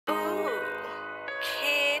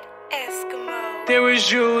There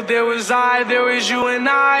was you, there was I, there was you and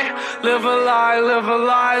I. Live a lie, live a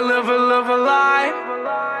lie, live a lie.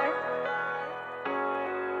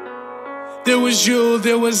 There was you,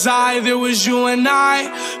 there was I, there was you and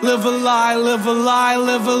I. Live a lie, live a lie,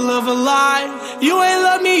 live a lie. You ain't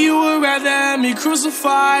love me, you would rather have me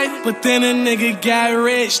crucified. But then a nigga got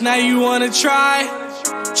rich, now you wanna try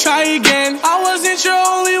again. I wasn't your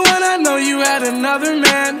only one, I know you had another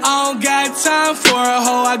man. I don't got time for a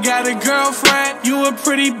hoe, I got a girlfriend. You were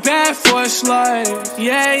pretty bad for a slut.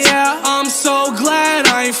 Yeah, I'm so glad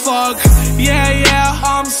I ain't fuck. Yeah,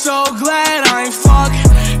 I'm so glad I ain't fuck.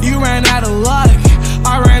 You ran out of luck,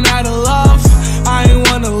 I ran out of love. I ain't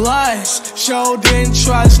wanna lust, sure didn't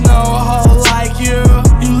trust no hoe like you.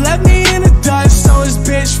 You left me in the dust, so it's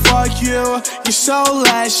bitch fuck you. You so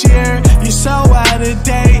last year, you so out of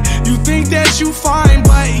date. You think that you fine,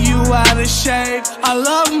 but you out of shape. I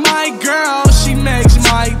love my girl, she makes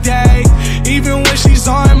my day, even when she's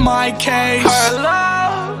on my case. Her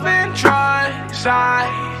love and drugs, I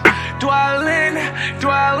dwellin'.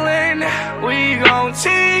 We gon'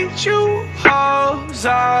 teach you hoes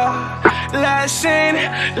a lesson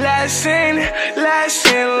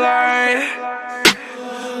learned.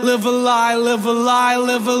 Live a lie, live a lie,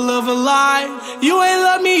 live a lie. You ain't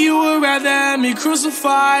love me, you would rather have me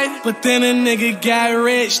crucified. But then a nigga got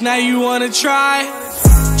rich, now you wanna try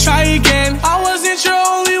again. I wasn't your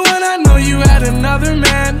only one, I know you had another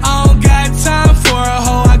man. I don't got time for a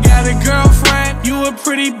hoe, I got a girlfriend. You were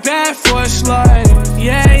pretty bad for a slut.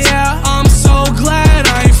 Yeah, I'm so glad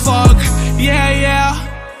I ain't fuck. Yeah.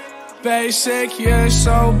 Basic, you're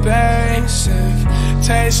so basic.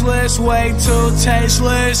 Tasteless, way too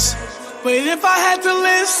tasteless. But if I had to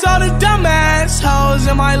list all the dumbass hoes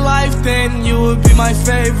in my life, then you would be my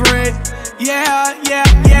favorite. Yeah,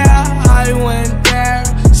 I went there,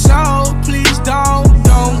 so please don't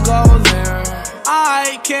go there.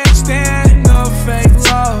 I can't stand the fake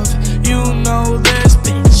love, you know this,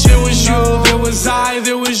 bitch. There was you, there was I,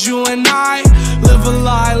 there was you and I. Live a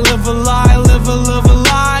lie, live a lie, live a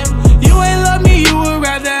lie. You ain't love me, you would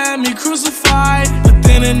rather have me crucified. But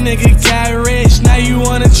then a nigga got rich, now you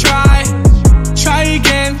wanna try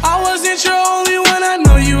again. I wasn't your only one, I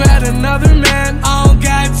know you had another man. I don't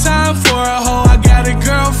got time for a hoe, I got a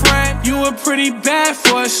girlfriend. You were pretty bad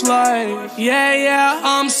for a slut. Yeah,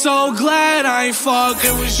 I'm so glad I ain't fuck.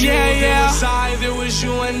 There was you, there was I, there was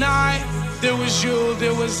you and I. There was you,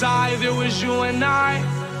 there was I, there was you and I.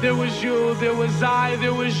 There was you, there was I,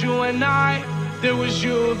 there was you and I. There was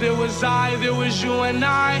you, there was I, there was you and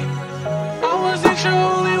I. I wasn't your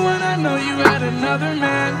only one, I know you had another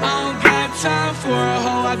man. I don't got time for a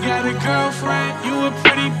hoe, I got a girlfriend. You were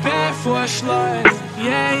pretty bad for a slut.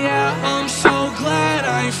 Yeah, I'm so glad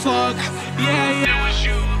I ain't fuck. Yeah.